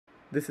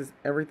This is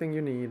everything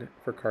you need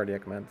for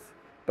cardiac meds.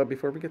 But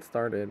before we get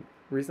started,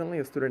 recently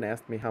a student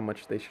asked me how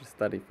much they should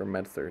study for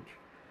med-surg.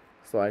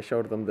 So I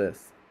showed them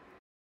this.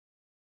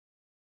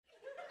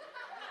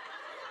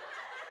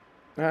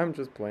 I'm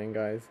just playing,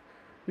 guys.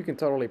 You can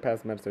totally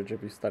pass med-surg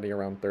if you study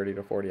around 30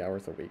 to 40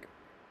 hours a week.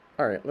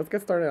 Alright, let's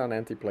get started on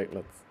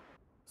antiplatelets.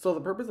 So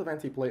the purpose of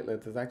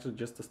antiplatelets is actually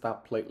just to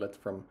stop platelets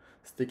from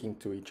sticking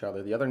to each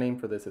other. The other name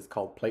for this is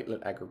called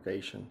platelet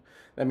aggregation.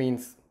 That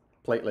means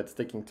platelets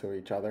sticking to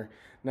each other.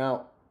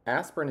 Now,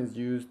 aspirin is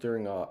used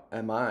during a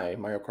MI,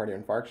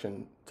 myocardial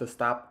infarction, to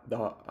stop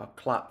the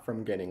clot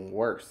from getting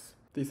worse.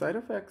 The side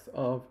effects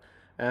of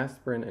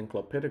aspirin and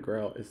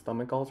clopidogrel is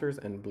stomach ulcers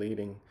and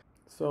bleeding.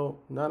 So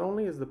not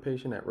only is the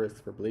patient at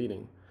risk for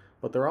bleeding,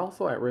 but they're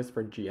also at risk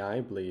for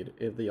GI bleed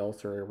if the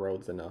ulcer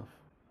erodes enough.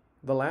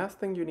 The last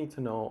thing you need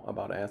to know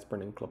about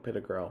aspirin and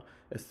clopidogrel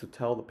is to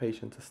tell the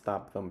patient to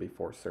stop them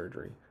before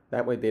surgery.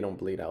 That way they don't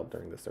bleed out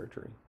during the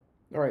surgery.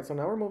 Alright, so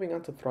now we're moving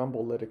on to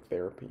thrombolytic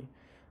therapy.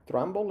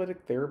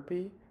 Thrombolytic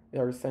therapy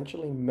are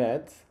essentially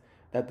meds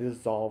that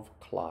dissolve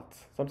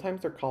clots.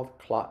 Sometimes they're called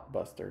clot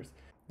busters.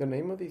 The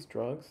name of these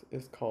drugs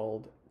is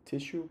called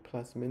tissue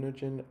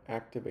plasminogen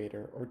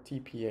activator, or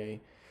TPA.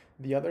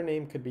 The other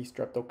name could be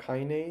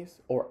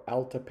streptokinase or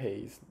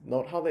altipase.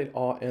 Note how they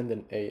all end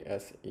in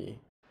ASE.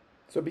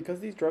 So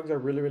because these drugs are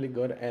really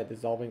good at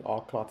dissolving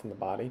all clots in the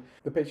body,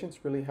 the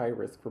patient's really high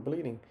risk for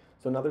bleeding.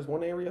 So now there's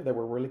one area that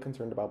we're really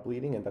concerned about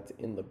bleeding, and that's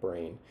in the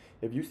brain.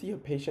 If you see a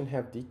patient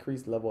have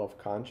decreased level of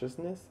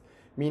consciousness,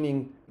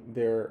 meaning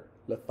they're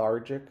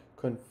lethargic,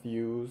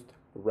 confused,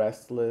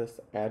 restless,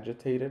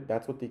 agitated,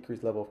 that's what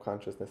decreased level of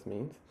consciousness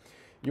means.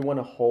 You want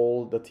to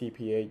hold the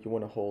TPA, you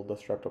want to hold the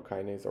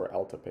streptokinase or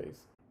altipase.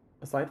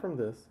 Aside from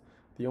this,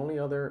 the only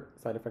other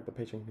side effect the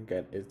patient can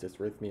get is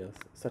dysrhythmias,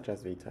 such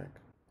as VTAC.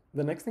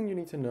 The next thing you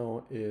need to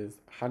know is,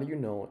 how do you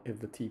know if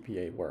the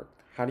TPA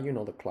worked? How do you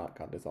know the clot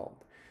got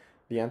dissolved?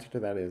 The answer to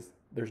that is,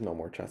 there's no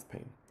more chest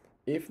pain.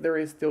 If there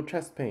is still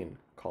chest pain,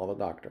 call the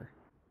doctor.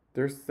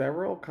 There's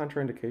several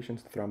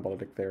contraindications to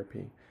thrombolytic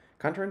therapy.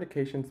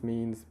 Contraindications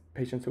means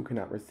patients who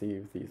cannot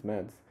receive these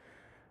meds.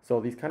 So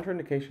these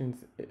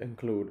contraindications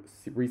include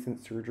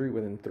recent surgery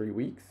within 3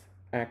 weeks,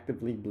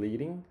 actively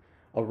bleeding,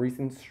 a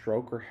recent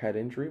stroke or head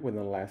injury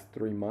within the last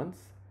 3 months,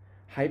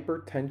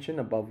 hypertension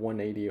above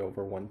 180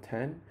 over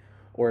 110,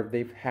 or if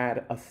they've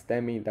had a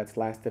STEMI that's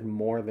lasted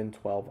more than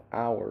 12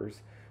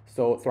 hours.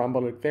 So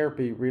thrombolytic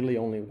therapy really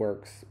only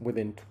works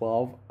within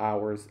 12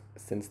 hours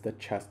since the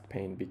chest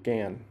pain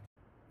began.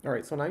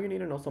 Alright, so now you need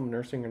to know some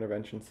nursing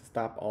interventions to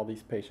stop all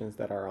these patients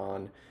that are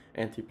on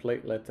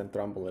antiplatelets and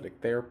thrombolytic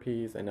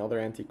therapies and other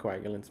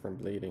anticoagulants from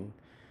bleeding.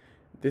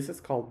 This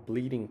is called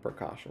bleeding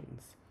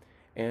precautions.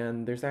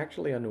 And there's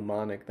actually a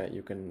mnemonic that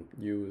you can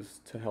use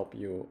to help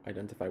you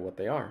identify what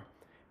they are.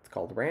 It's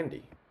called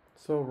RANDI.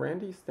 So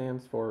RANDI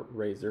stands for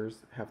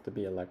razors have to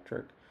be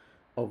electric,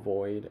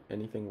 avoid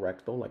anything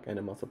rectal like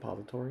enema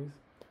suppositories,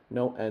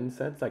 no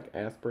NSAIDs like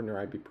aspirin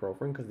or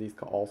ibuprofen because these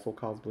also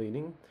cause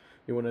bleeding.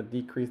 You want to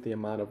decrease the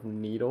amount of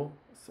needles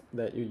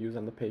that you use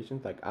on the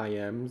patient, like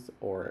IMs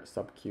or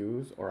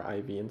sub-Qs or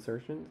IV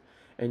insertions,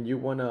 and you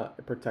want to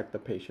protect the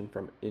patient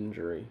from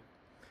injury.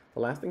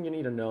 The last thing you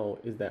need to know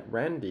is that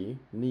RANDI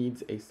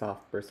needs a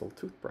soft bristle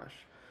toothbrush.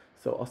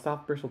 So a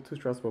soft bristle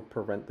toothbrush will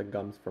prevent the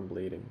gums from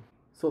bleeding.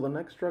 So the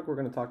next drug we're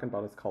going to talk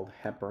about is called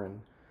heparin.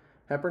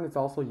 Heparin is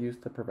also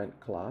used to prevent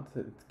clots.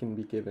 It can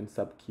be given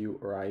sub-Q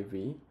or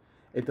IV.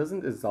 It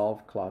doesn't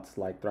dissolve clots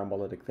like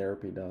thrombolytic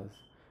therapy does.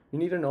 You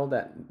need to know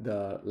that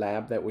the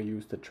lab that we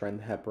use to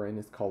trend heparin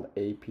is called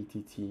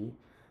APTT.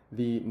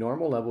 The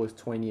normal level is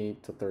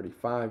 28 to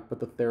 35, but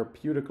the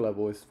therapeutic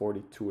level is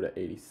 42 to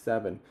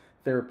 87.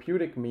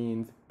 Therapeutic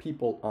means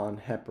people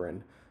on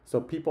heparin. So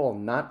people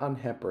not on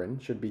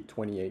heparin should be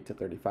 28 to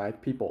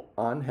 35. People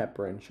on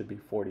heparin should be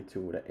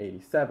 42 to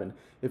 87.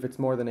 If it's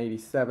more than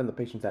 87, the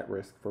patient's at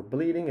risk for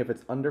bleeding. If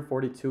it's under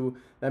 42,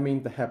 that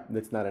means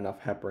it's not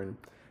enough heparin.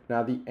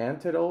 Now the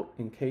antidote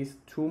in case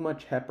too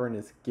much heparin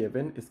is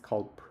given is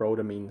called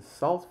protamine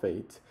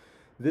sulfate.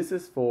 This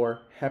is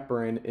for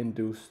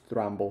heparin-induced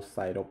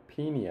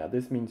thrombocytopenia.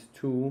 This means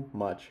too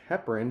much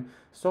heparin,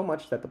 so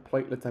much that the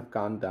platelets have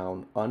gone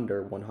down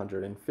under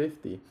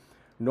 150.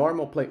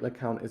 Normal platelet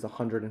count is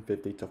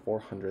 150 to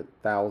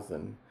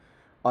 400,000.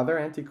 Other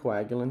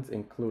anticoagulants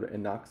include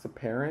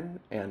enoxaparin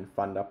and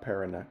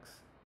fondaparinux.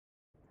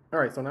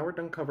 Alright, so now we're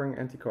done covering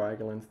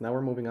anticoagulants. Now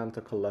we're moving on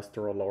to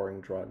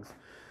cholesterol-lowering drugs.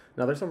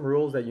 Now there's some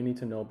rules that you need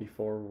to know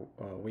before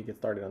we get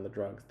started on the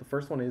drugs. The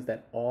first one is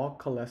that all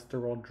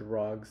cholesterol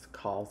drugs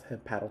cause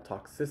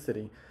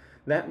hepatotoxicity.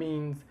 That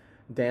means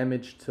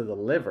damage to the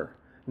liver.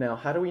 Now,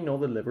 how do we know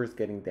the liver is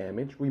getting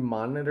damaged? We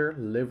monitor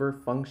liver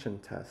function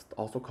tests,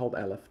 also called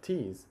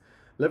LFTs.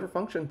 Liver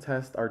function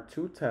tests are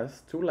two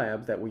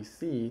labs that we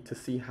see to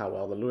see how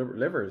well the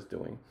liver is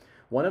doing.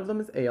 One of them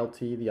is ALT,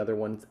 the other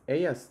one's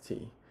AST.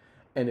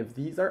 And if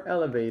these are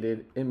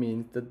elevated, it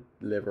means the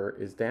liver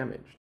is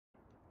damaged.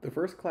 The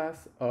first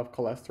class of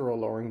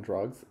cholesterol-lowering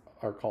drugs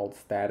are called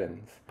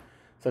statins,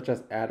 such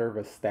as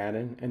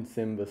atorvastatin and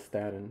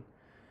simvastatin.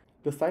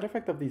 The side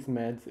effect of these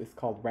meds is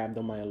called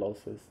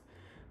rhabdomyolysis.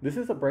 This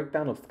is a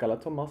breakdown of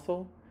skeletal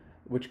muscle,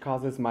 which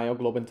causes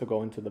myoglobin to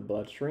go into the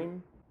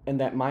bloodstream, and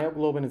that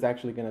myoglobin is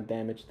actually going to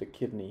damage the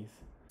kidneys.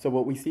 So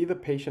what we see the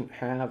patient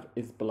have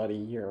is bloody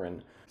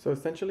urine. So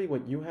essentially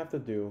what you have to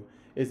do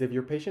is if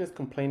your patient is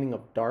complaining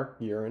of dark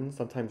urine,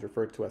 sometimes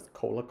referred to as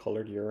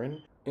cola-colored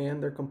urine,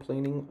 and they're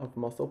complaining of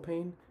muscle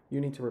pain, you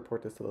need to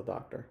report this to the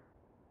doctor.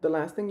 The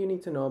last thing you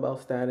need to know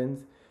about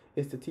statins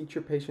is to teach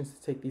your patients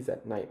to take these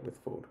at night with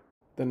food.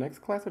 The next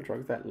class of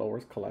drugs that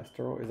lowers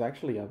cholesterol is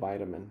actually a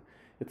vitamin.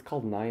 It's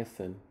called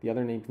niacin. The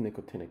other name is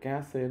nicotinic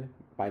acid,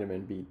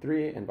 vitamin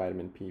B3, and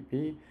vitamin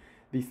PP.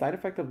 The side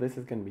effect of this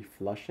is going to be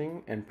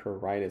flushing and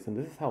pruritus, and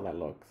this is how that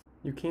looks.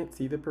 You can't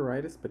see the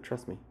pruritus, but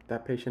trust me,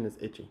 that patient is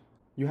itchy.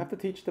 You have to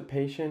teach the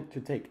patient to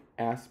take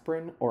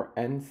aspirin or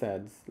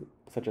NSAIDs,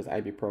 such as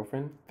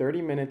ibuprofen,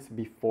 30 minutes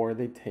before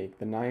they take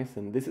the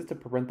niacin. This is to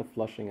prevent the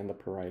flushing and the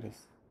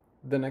pruritus.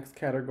 The next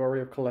category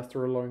of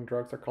cholesterol-lowering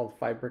drugs are called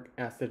fibric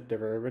acid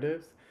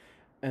derivatives,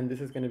 and this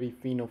is going to be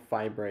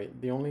fenofibrate.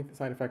 The only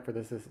side effect for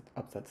this is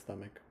upset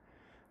stomach.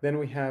 Then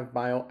we have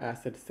bile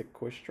acid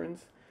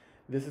sequestrants.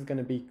 This is going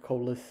to be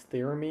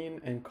cholestyramine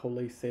and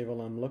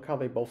cholecalciferol. Look how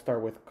they both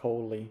start with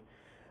chole.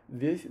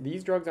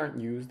 These drugs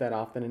aren't used that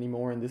often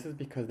anymore, and this is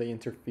because they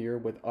interfere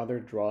with other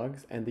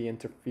drugs and they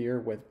interfere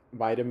with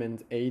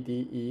vitamins A,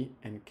 D, E,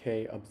 and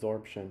K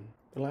absorption.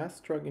 The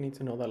last drug you need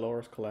to know that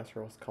lowers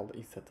cholesterol is called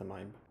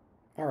ezetimibe.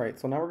 Alright,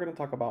 so now we're going to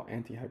talk about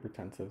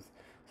antihypertensives.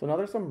 So now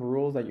there's some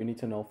rules that you need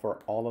to know for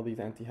all of these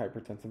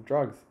antihypertensive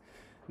drugs.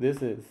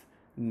 This is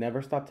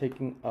never stop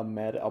taking a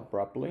med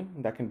abruptly.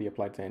 That can be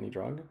applied to any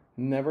drug.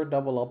 Never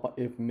double up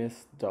if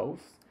missed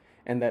dose.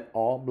 And that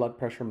all blood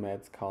pressure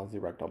meds cause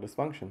erectile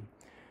dysfunction.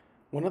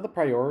 One of the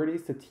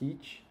priorities to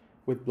teach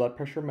with blood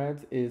pressure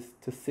meds is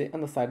to sit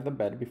on the side of the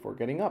bed before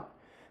getting up.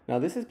 Now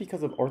this is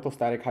because of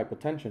orthostatic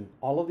hypotension.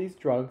 All of these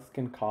drugs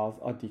can cause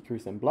a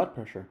decrease in blood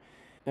pressure.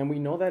 And we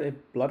know that if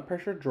blood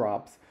pressure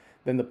drops,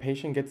 then the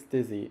patient gets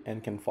dizzy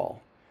and can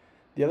fall.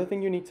 The other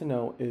thing you need to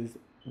know is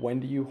when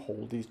do you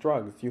hold these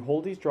drugs? You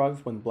hold these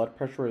drugs when blood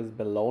pressure is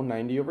below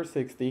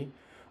 90/60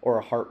 or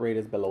a heart rate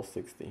is below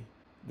 60.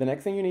 The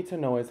next thing you need to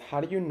know is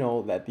how do you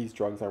know that these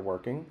drugs are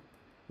working?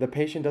 The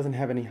patient doesn't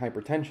have any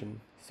hypertension,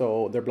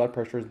 so their blood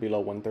pressure is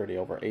below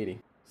 130/80.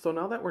 So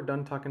now that we're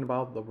done talking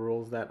about the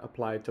rules that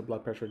apply to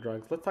blood pressure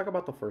drugs, let's talk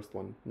about the first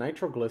one,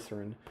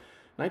 nitroglycerin.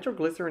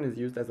 Nitroglycerin is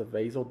used as a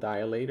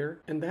vasodilator,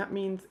 and that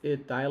means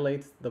it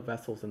dilates the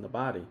vessels in the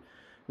body.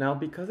 Now,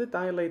 because it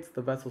dilates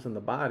the vessels in the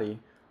body,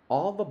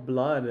 all the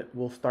blood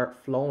will start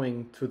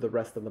flowing to the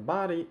rest of the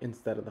body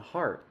instead of the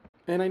heart.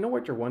 And I know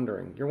what you're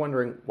wondering. You're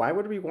wondering, why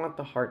would we want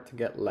the heart to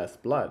get less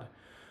blood?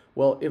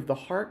 Well, if the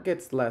heart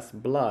gets less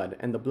blood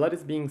and the blood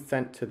is being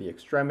sent to the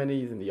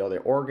extremities and the other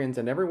organs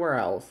and everywhere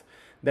else,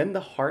 then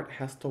the heart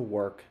has to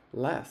work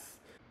less.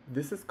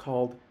 This is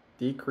called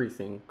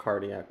decreasing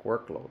cardiac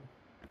workload.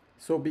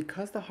 So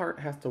because the heart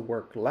has to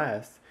work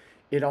less,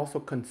 it also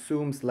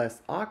consumes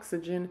less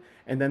oxygen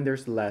and then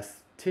there's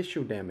less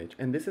tissue damage.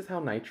 And this is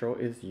how nitro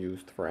is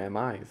used for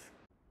MIs.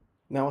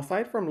 Now,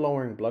 aside from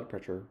lowering blood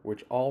pressure,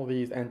 which all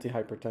these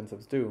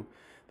antihypertensives do,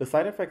 the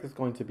side effect is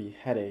going to be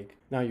headache.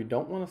 Now, you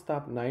don't want to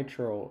stop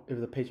nitro if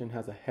the patient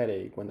has a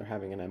headache when they're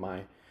having an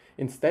MI.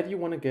 Instead, you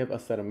want to give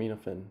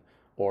acetaminophen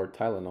or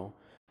Tylenol.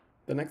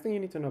 The next thing you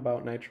need to know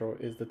about nitro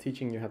is the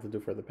teaching you have to do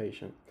for the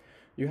patient.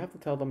 You have to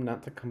tell them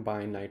not to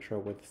combine nitro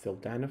with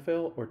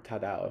sildenafil or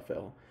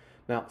tadalafil.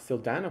 Now,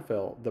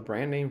 sildenafil, the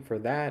brand name for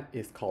that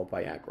is called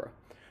Viagra.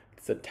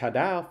 So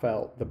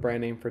tadalafil, the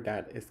brand name for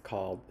that is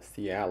called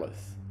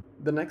Cialis.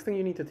 The next thing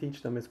you need to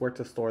teach them is where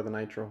to store the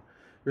nitro.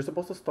 You're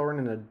supposed to store it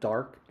in a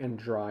dark and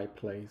dry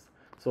place.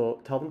 So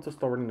tell them to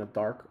store it in a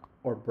dark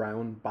or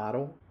brown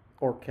bottle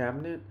or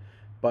cabinet,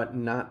 but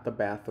not the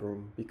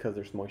bathroom because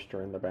there's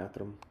moisture in the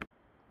bathroom.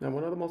 Now,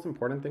 one of the most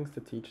important things to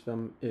teach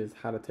them is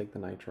how to take the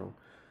nitro.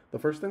 The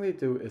first thing they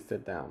do is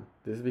sit down.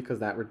 This is because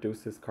that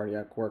reduces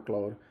cardiac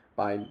workload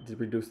by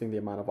reducing the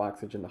amount of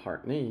oxygen the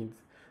heart needs.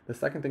 The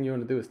second thing you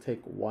want to do is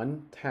take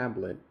one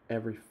tablet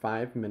every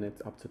 5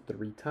 minutes up to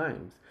 3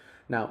 times.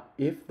 Now,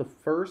 if the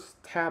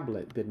first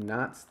tablet did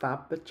not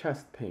stop the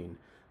chest pain,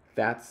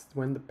 that's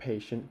when the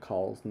patient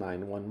calls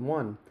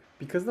 911.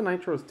 Because the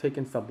nitro is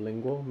taken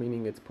sublingual,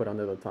 meaning it's put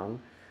under the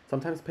tongue,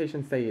 sometimes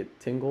patients say it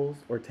tingles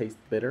or tastes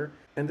bitter,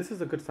 and this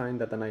is a good sign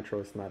that the nitro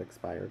is not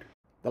expired.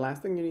 The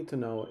last thing you need to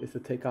know is to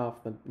take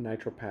off the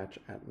nitro patch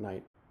at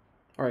night.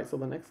 Alright, so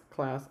the next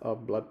class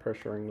of blood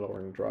pressure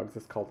lowering drugs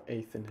is called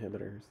ACE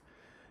inhibitors.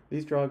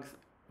 These drugs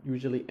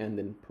usually end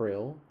in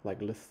pril, like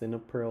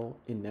lisinopril,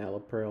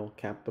 enalapril,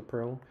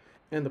 captopril,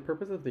 and the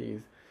purpose of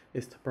these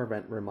is to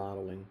prevent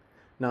remodeling.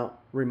 Now,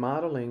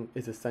 remodeling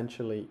is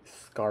essentially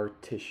scar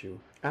tissue.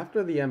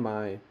 After the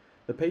MI,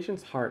 the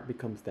patient's heart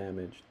becomes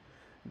damaged.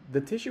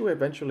 The tissue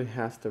eventually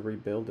has to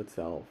rebuild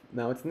itself.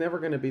 Now, it's never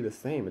going to be the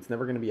same. It's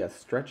never going to be as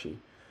stretchy.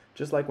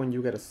 Just like when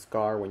you get a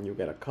scar, when you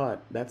get a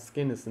cut, that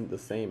skin isn't the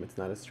same. It's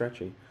not as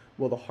stretchy.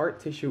 Well, the heart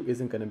tissue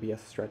isn't going to be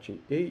as stretchy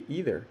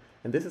either.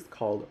 And this is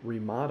called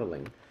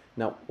remodeling.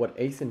 Now, what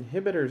ACE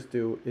inhibitors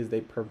do is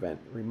they prevent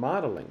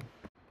remodeling.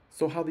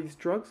 So how these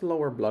drugs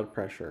lower blood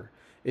pressure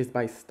is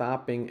by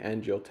stopping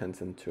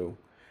angiotensin II.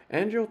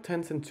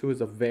 Angiotensin II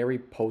is a very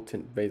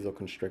potent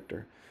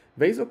vasoconstrictor.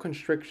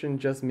 Vasoconstriction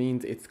just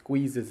means it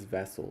squeezes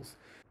vessels.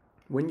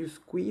 When you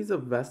squeeze a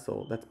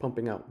vessel that's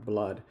pumping out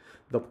blood,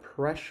 the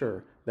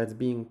pressure that's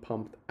being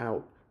pumped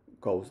out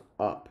goes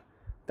up.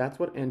 That's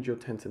what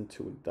angiotensin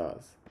II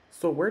does.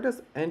 So where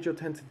does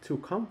angiotensin II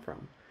come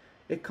from?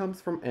 It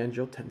comes from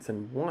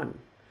angiotensin I.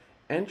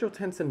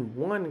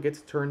 Angiotensin I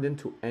gets turned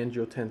into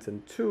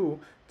angiotensin II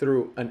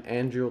through an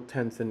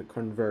angiotensin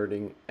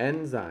converting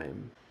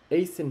enzyme.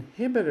 ACE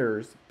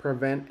inhibitors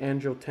prevent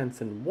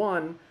angiotensin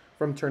I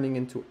from turning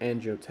into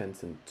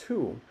angiotensin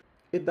II.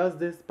 It does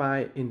this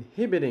by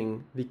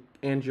inhibiting the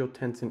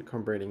angiotensin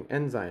converting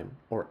enzyme,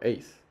 or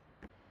ACE.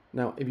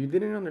 Now, if you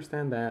didn't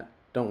understand that,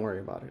 don't worry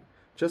about it.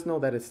 Just know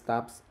that it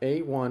stops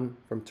A1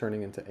 from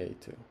turning into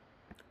A2.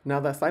 Now,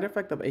 the side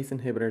effect of ACE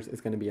inhibitors is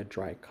going to be a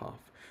dry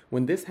cough.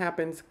 When this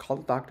happens, call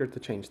the doctor to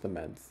change the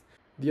meds.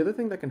 The other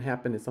thing that can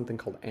happen is something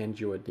called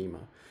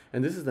angioedema,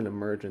 and this is an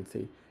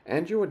emergency.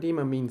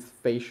 Angioedema means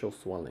facial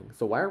swelling.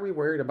 So why are we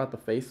worried about the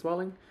face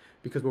swelling?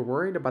 Because we're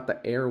worried about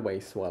the airway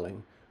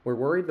swelling. We're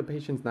worried the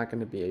patient's not going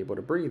to be able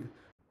to breathe.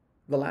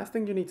 The last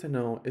thing you need to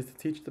know is to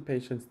teach the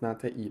patients not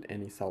to eat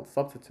any salt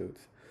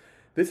substitutes.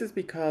 This is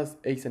because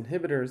ACE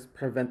inhibitors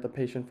prevent the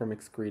patient from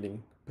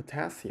excreting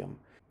potassium.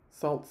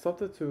 Salt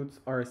substitutes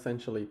are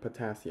essentially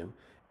potassium.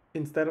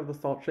 Instead of the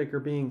salt shaker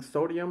being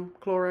sodium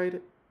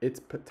chloride, it's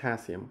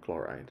potassium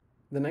chloride.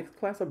 The next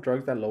class of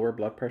drugs that lower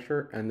blood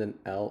pressure end in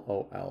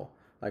LOL,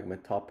 like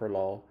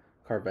metoprolol,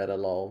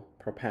 carvedilol,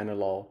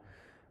 propranolol.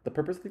 The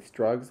purpose of these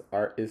drugs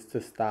is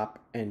to stop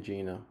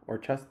angina or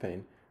chest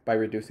pain by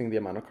reducing the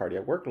amount of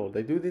cardiac workload.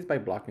 They do this by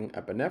blocking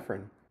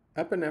epinephrine.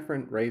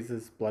 Epinephrine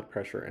raises blood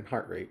pressure and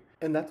heart rate,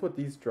 and that's what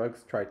these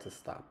drugs try to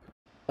stop.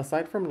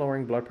 Aside from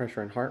lowering blood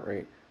pressure and heart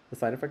rate, the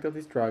side effect of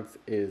these drugs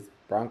is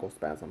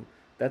bronchospasm.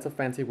 That's a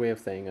fancy way of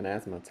saying an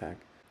asthma attack.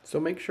 So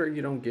make sure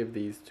you don't give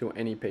these to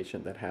any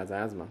patient that has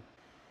asthma.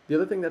 The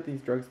other thing that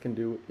these drugs can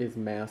do is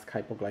mask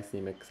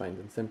hypoglycemic signs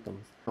and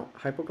symptoms. Now,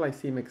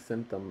 hypoglycemic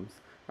symptoms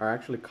are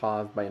actually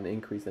caused by an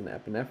increase in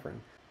epinephrine.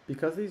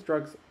 Because these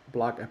drugs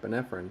block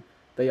epinephrine,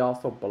 they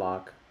also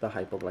block the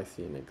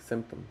hypoglycemic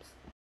symptoms.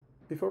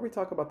 Before we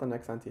talk about the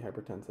next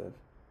antihypertensive,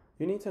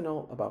 you need to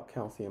know about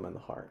calcium in the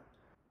heart.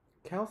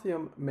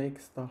 Calcium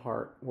makes the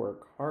heart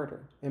work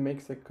harder. It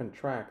makes it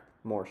contract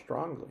more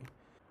strongly.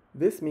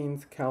 This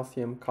means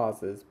calcium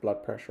causes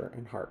blood pressure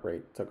and heart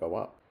rate to go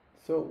up.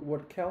 So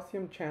what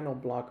calcium channel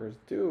blockers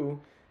do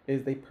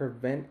is they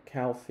prevent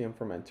calcium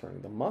from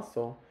entering the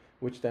muscle,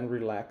 which then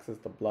relaxes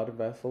the blood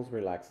vessels,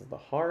 relaxes the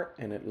heart,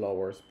 and it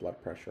lowers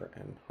blood pressure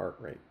and heart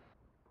rate.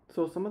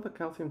 So some of the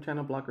calcium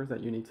channel blockers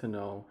that you need to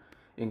know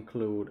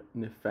include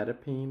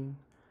nifedipine.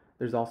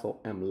 There's also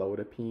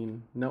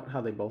amlodipine. Note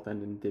how they both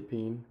end in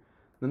dipine.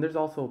 Then there's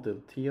also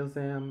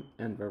diltiazem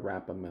and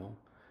verapamil.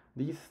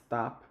 These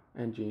stop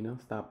angina,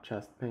 stop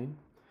chest pain.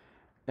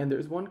 And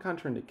there's one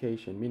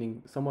contraindication,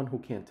 meaning someone who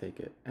can't take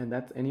it, and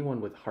that's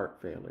anyone with heart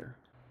failure.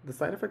 The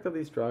side effect of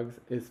these drugs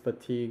is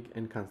fatigue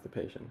and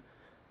constipation.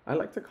 I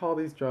like to call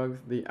these drugs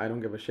the I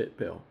don't give a shit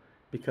pill,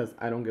 because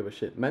I don't give a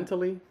shit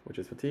mentally, which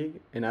is fatigue,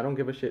 and I don't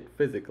give a shit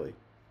physically,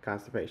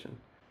 constipation.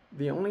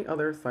 The only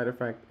other side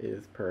effect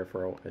is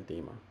peripheral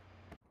edema.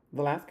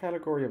 The last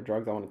category of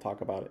drugs I want to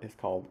talk about is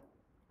called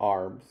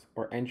ARBs,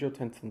 or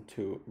angiotensin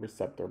II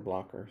receptor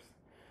blockers.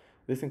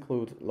 This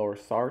includes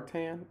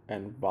losartan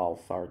and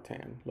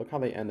valsartan. Look how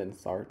they end in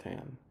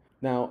sartan.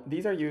 Now,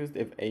 these are used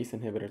if ACE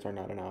inhibitors are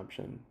not an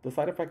option. The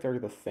side effects are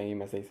the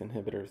same as ACE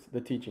inhibitors.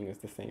 The teaching is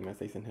the same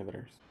as ACE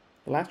inhibitors.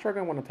 The last drug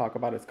I want to talk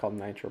about is called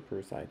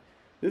Nitroprusside.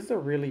 This is a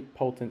really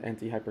potent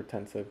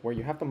antihypertensive where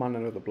you have to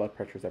monitor the blood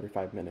pressures every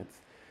 5 minutes.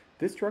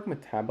 This drug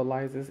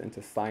metabolizes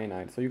into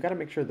cyanide, so you got to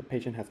make sure the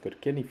patient has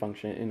good kidney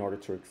function in order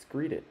to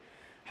excrete it.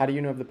 How do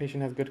you know if the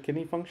patient has good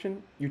kidney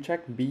function? You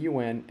check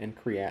BUN and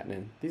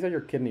creatinine. These are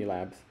your kidney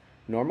labs.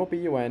 Normal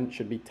BUN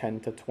should be 10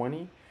 to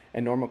 20,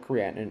 and normal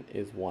creatinine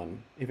is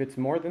 1. If it's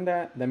more than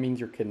that, that means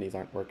your kidneys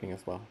aren't working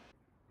as well.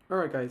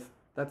 Alright guys,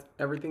 that's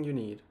everything you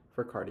need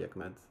for cardiac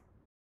meds.